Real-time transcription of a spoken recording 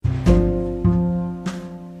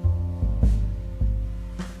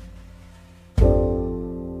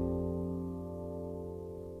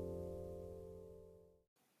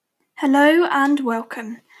Hello and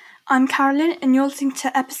welcome. I'm Carolyn and you're listening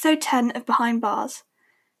to episode 10 of Behind Bars.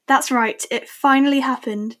 That's right, it finally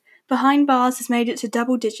happened. Behind Bars has made it to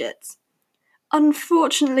double digits.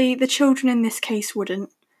 Unfortunately, the children in this case wouldn't.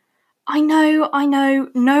 I know,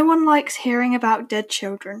 no one likes hearing about dead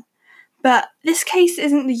children. But this case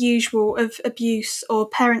isn't the usual of abuse or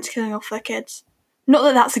parents killing off their kids. Not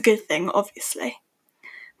that that's a good thing, obviously.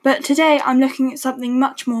 But today I'm looking at something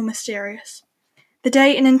much more mysterious. The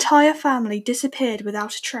day an entire family disappeared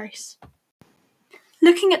without a trace.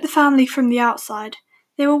 Looking at the family from the outside,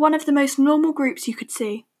 they were one of the most normal groups you could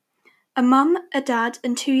see. A mum, a dad,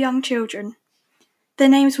 and two young children. Their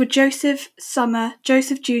names were Joseph, Summer,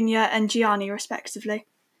 Joseph Jr., and Gianni, respectively.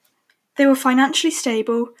 They were financially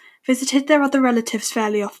stable, visited their other relatives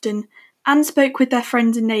fairly often, and spoke with their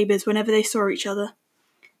friends and neighbours whenever they saw each other.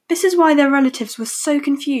 This is why their relatives were so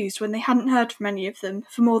confused when they hadn't heard from any of them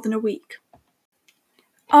for more than a week.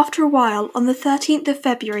 After a while, on the 13th of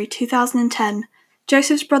February 2010,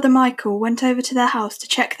 Joseph's brother Michael went over to their house to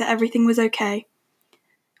check that everything was okay.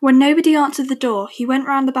 When nobody answered the door, he went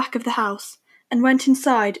round the back of the house and went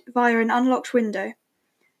inside via an unlocked window.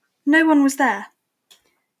 No one was there.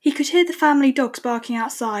 He could hear the family dogs barking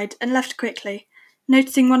outside and left quickly,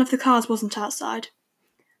 noticing one of the cars wasn't outside.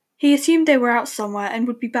 He assumed they were out somewhere and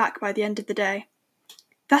would be back by the end of the day.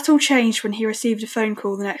 That all changed when he received a phone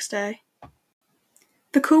call the next day.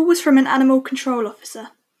 The call was from an animal control officer.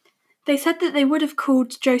 They said that they would have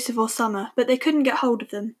called Joseph or Summer, but they couldn't get hold of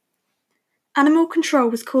them. Animal control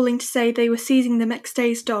was calling to say they were seizing the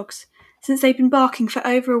McStay's dogs, since they'd been barking for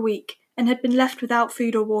over a week and had been left without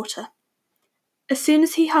food or water. As soon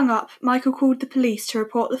as he hung up, Michael called the police to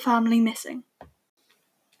report the family missing.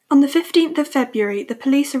 On the 15th of February, the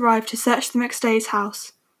police arrived to search the McStay's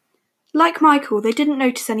house. Like Michael, they didn't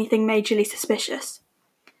notice anything majorly suspicious.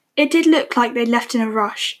 It did look like they'd left in a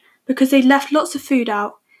rush, because they'd left lots of food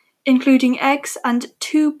out, including eggs and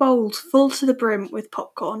 2 bowls full to the brim with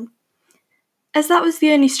popcorn. As that was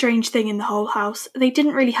the only strange thing in the whole house, they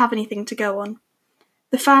didn't really have anything to go on.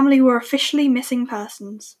 The family were officially missing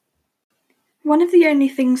persons. One of the only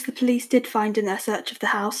things the police did find in their search of the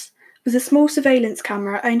house was a small surveillance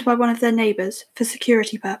camera owned by one of their neighbours for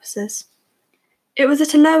security purposes. It was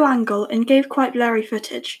at a low angle and gave quite blurry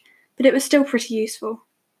footage, but it was still pretty useful.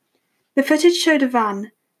 The footage showed a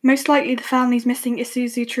van, most likely the family's missing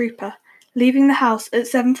Isuzu Trooper, leaving the house at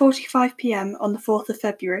 7:45 p.m. on the 4th of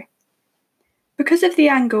February. Because of the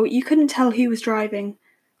angle, you couldn't tell who was driving,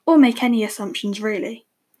 or make any assumptions really.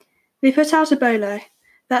 They put out a bolo,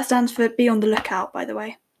 that stands for be on the lookout by the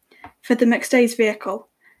way, for the McStay's vehicle,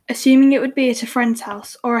 assuming it would be at a friend's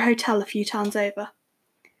house or a hotel a few towns over.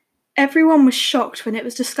 Everyone was shocked when it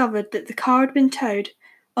was discovered that the car had been towed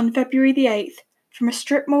on February the 8th from a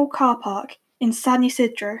strip mall car park in San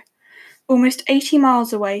Isidro, almost 80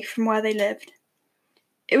 miles away from where they lived.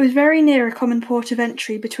 It was very near a common port of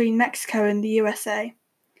entry between Mexico and the USA.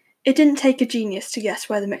 It didn't take a genius to guess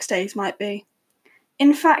where the McStays might be.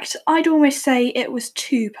 In fact, I'd almost say it was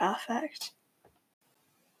too perfect.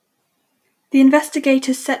 The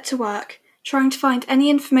investigators set to work, trying to find any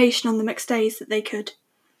information on the McStays that they could.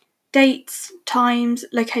 Dates, times,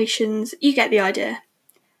 locations, you get the idea.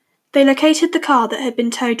 They located the car that had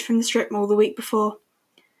been towed from the strip mall the week before.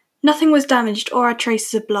 Nothing was damaged or had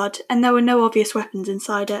traces of blood, and there were no obvious weapons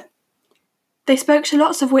inside it. They spoke to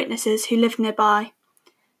lots of witnesses who lived nearby.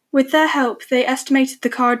 With their help, they estimated the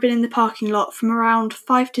car had been in the parking lot from around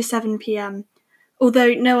 5 to 7 p.m,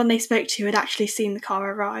 although no one they spoke to had actually seen the car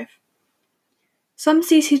arrive. Some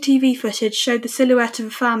CCTV footage showed the silhouette of a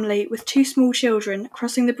family with 2 small children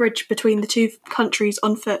crossing the bridge between the 2 countries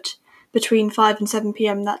on foot between 5 and 7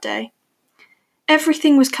 p.m. that day.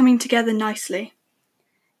 Everything was coming together nicely.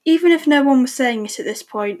 Even if no one was saying it at this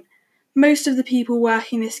point, most of the people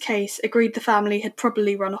working this case agreed the family had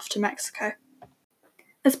probably run off to Mexico.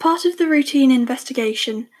 As part of the routine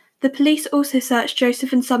investigation, the police also searched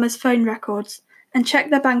Joseph and Summer's phone records and checked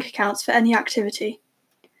their bank accounts for any activity.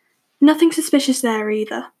 Nothing suspicious there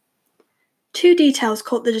either. 2 details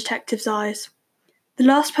caught the detective's eyes. The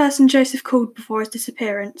last person Joseph called before his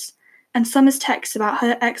disappearance, and Summer's text about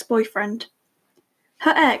her ex-boyfriend.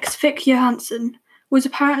 Her ex, Vic Johansson, was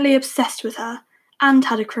apparently obsessed with her and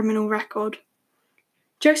had a criminal record.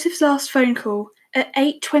 Joseph's last phone call at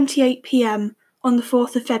 8:28 p.m. on the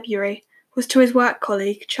 4th of February was to his work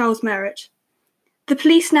colleague, Charles Merritt. The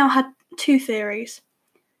police now had 2 theories.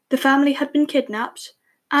 The family had been kidnapped,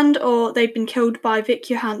 and/or they'd been killed by Vic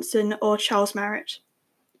Johansson or Charles Merritt.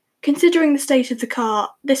 Considering the state of the car,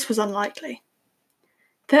 this was unlikely.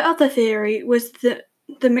 Their other theory was that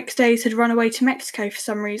the McStays had run away to Mexico for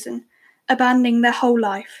some reason, abandoning their whole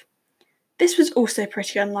life. This was also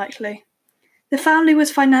pretty unlikely. The family was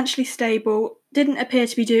financially stable, didn't appear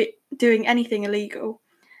to be doing anything illegal,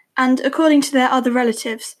 and according to their other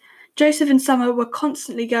relatives, Joseph and Summer were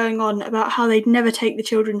constantly going on about how they'd never take the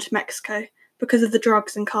children to Mexico because of the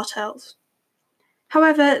drugs and cartels.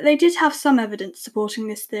 However, they did have some evidence supporting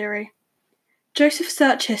this theory. Joseph's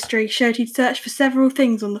search history showed he'd searched for several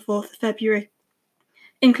things on the 4th of February,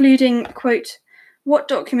 including, quote, what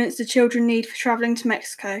documents do children need for travelling to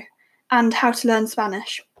Mexico, and how to learn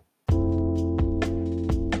Spanish.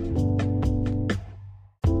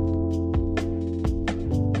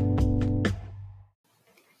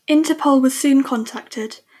 Interpol was soon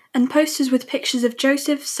contacted, and posters with pictures of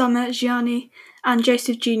Joseph, Summer, Gianni, and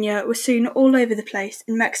Joseph Jr. were soon all over the place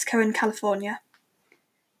in Mexico and California.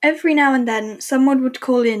 Every now and then, someone would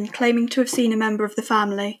call in claiming to have seen a member of the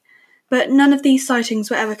family, but none of these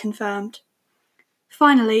sightings were ever confirmed.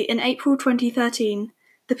 Finally, in April 2013,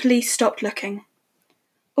 the police stopped looking.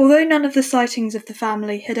 Although none of the sightings of the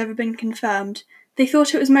family had ever been confirmed, they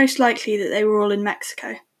thought it was most likely that they were all in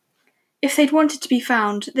Mexico. If they'd wanted to be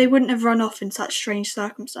found, they wouldn't have run off in such strange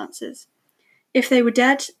circumstances. If they were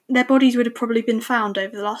dead, their bodies would have probably been found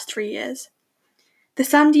over the last 3 years. The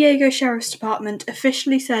San Diego Sheriff's Department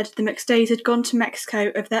officially said the McStays had gone to Mexico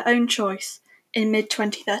of their own choice in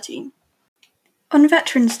mid-2013. On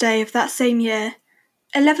Veterans Day of that same year,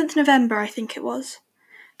 11th November I think it was,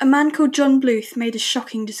 a man called John Bluth made a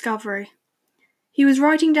shocking discovery. He was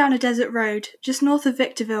riding down a desert road just north of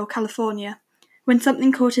Victorville, California, when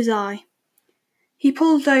something caught his eye. He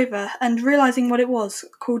pulled over and, realising what it was,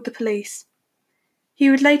 called the police. He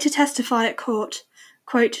would later testify at court,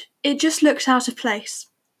 quote, it just looked out of place.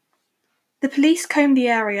 The police combed the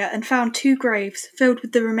area and found 2 graves filled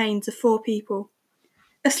with the remains of 4 people.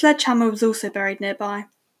 A sledgehammer was also buried nearby.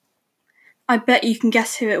 I bet you can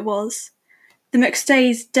guess who it was. The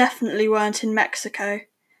McStays definitely weren't in Mexico.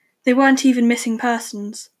 They weren't even missing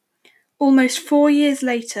persons. Almost 4 years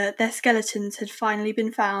later, their skeletons had finally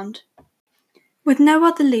been found. With no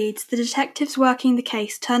other leads, the detectives working the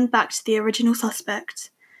case turned back to the original suspects,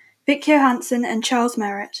 Vic Johansson and Charles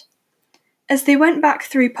Merritt. As they went back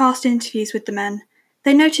through past interviews with the men,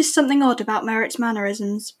 they noticed something odd about Merritt's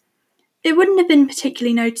mannerisms. It wouldn't have been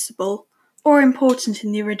particularly noticeable or important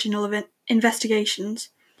in the original investigations,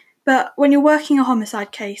 but when you're working a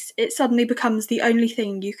homicide case, it suddenly becomes the only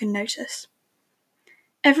thing you can notice.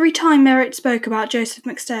 Every time Merritt spoke about Joseph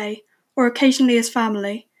McStay, or occasionally his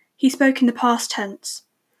family, he spoke in the past tense.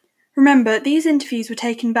 Remember, these interviews were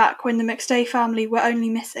taken back when the McStay family were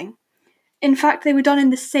only missing. In fact, they were done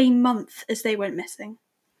in the same month as they went missing.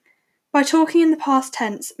 By talking in the past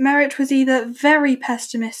tense, Merritt was either very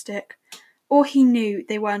pessimistic, or he knew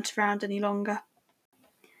they weren't around any longer.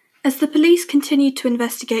 As the police continued to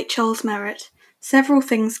investigate Charles Merritt, several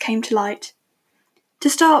things came to light. To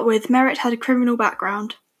start with, Merritt had a criminal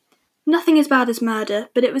background. Nothing as bad as murder,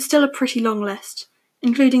 but it was still a pretty long list,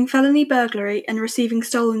 including felony burglary and receiving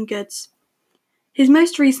stolen goods. His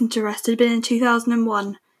most recent arrest had been in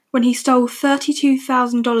 2001, when he stole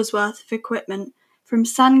 $32,000 worth of equipment from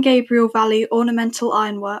San Gabriel Valley Ornamental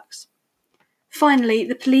Ironworks. Finally,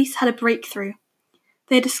 the police had a breakthrough.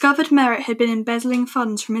 They discovered Merritt had been embezzling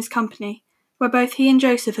funds from his company, where both he and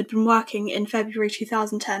Joseph had been working in February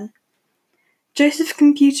 2010. Joseph's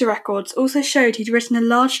computer records also showed he'd written a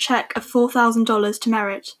large check of $4,000 to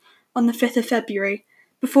Merritt on the 5th of February,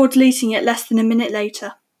 before deleting it less than a minute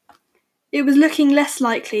later. It was looking less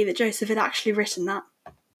likely that Joseph had actually written that.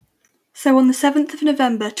 So on the 7th of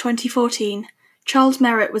November 2014, Charles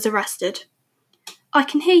Merritt was arrested. I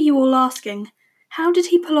can hear you all asking, how did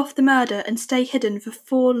he pull off the murder and stay hidden for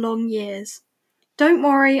 4 long years? Don't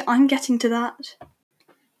worry, I'm getting to that.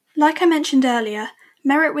 Like I mentioned earlier,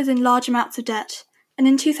 Merritt was in large amounts of debt, and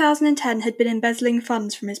in 2010 had been embezzling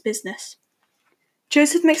funds from his business.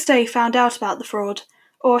 Joseph McStay found out about the fraud,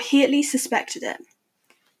 or he at least suspected it.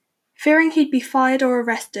 Fearing he'd be fired or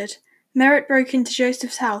arrested, Merritt broke into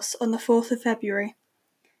Joseph's house on the 4th of February.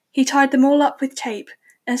 He tied them all up with tape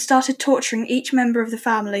and started torturing each member of the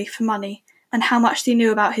family for money and how much they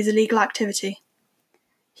knew about his illegal activity.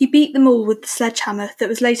 He beat them all with the sledgehammer that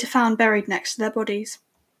was later found buried next to their bodies.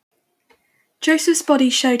 Joseph's body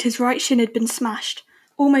showed his right shin had been smashed,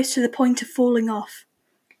 almost to the point of falling off.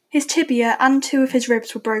 His tibia and 2 of his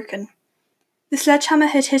ribs were broken. The sledgehammer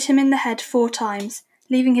had hit him in the head 4 times,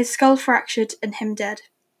 leaving his skull fractured and him dead.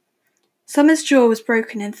 Summer's jaw was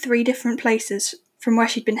broken in 3 different places from where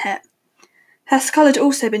she'd been hit. Her skull had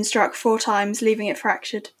also been struck 4 times, leaving it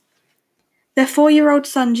fractured. Their 4-year-old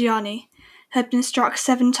son Gianni had been struck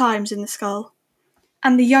 7 times in the skull,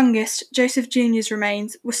 and the youngest, Joseph Jr.'s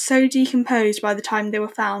remains, were so decomposed by the time they were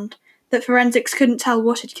found that forensics couldn't tell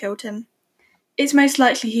what had killed him. It's most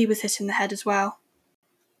likely he was hit in the head as well.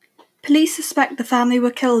 Police suspect the family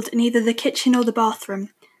were killed in either the kitchen or the bathroom,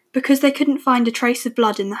 because they couldn't find a trace of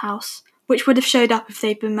blood in the house, which would have showed up if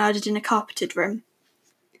they'd been murdered in a carpeted room.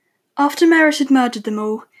 After Merritt had murdered them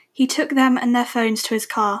all, he took them and their phones to his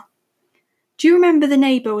car. Do you remember the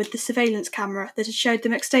neighbour with the surveillance camera that had showed the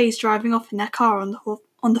McStays driving off in their car on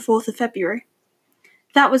the 4th of February?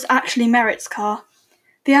 That was actually Merritt's car.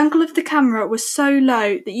 The angle of the camera was so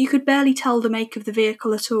low that you could barely tell the make of the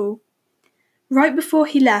vehicle at all. Right before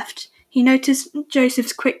he left, he noticed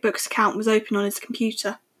Joseph's QuickBooks account was open on his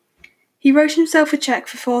computer. He wrote himself a cheque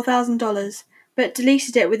for $4,000, but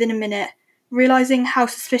deleted it within a minute, realising how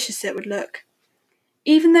suspicious it would look.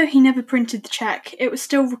 Even though he never printed the cheque, it was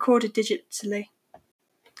still recorded digitally.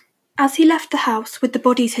 As he left the house with the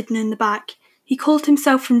bodies hidden in the back, he called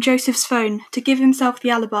himself from Joseph's phone to give himself the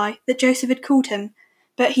alibi that Joseph had called him,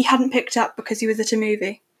 but he hadn't picked up because he was at a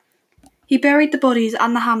movie. He buried the bodies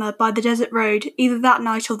and the hammer by the desert road either that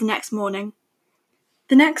night or the next morning.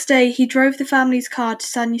 The next day he drove the family's car to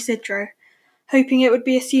San Ysidro, hoping it would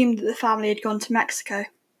be assumed that the family had gone to Mexico.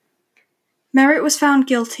 Merritt was found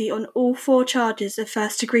guilty on all 4 charges of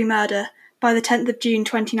first-degree murder by the 10th of June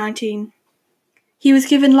 2019. He was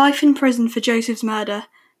given life in prison for Joseph's murder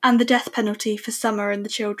and the death penalty for Summer and the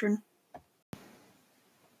children.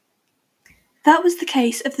 That was the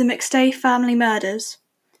case of the McStay family murders.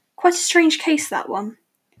 Quite a strange case, that one.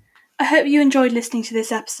 I hope you enjoyed listening to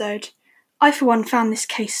this episode. I, for one, found this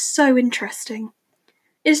case so interesting.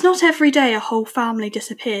 It's not every day a whole family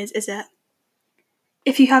disappears, is it?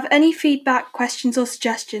 If you have any feedback, questions or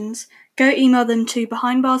suggestions, go email them to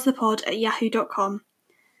behindbarspod@yahoo.com.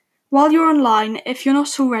 While you're online, if you're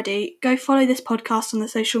not already, go follow this podcast on the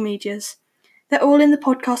social medias. They're all in the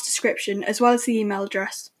podcast description as well as the email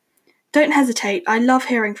address. Don't hesitate, I love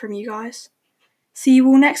hearing from you guys. See you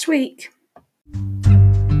all next week.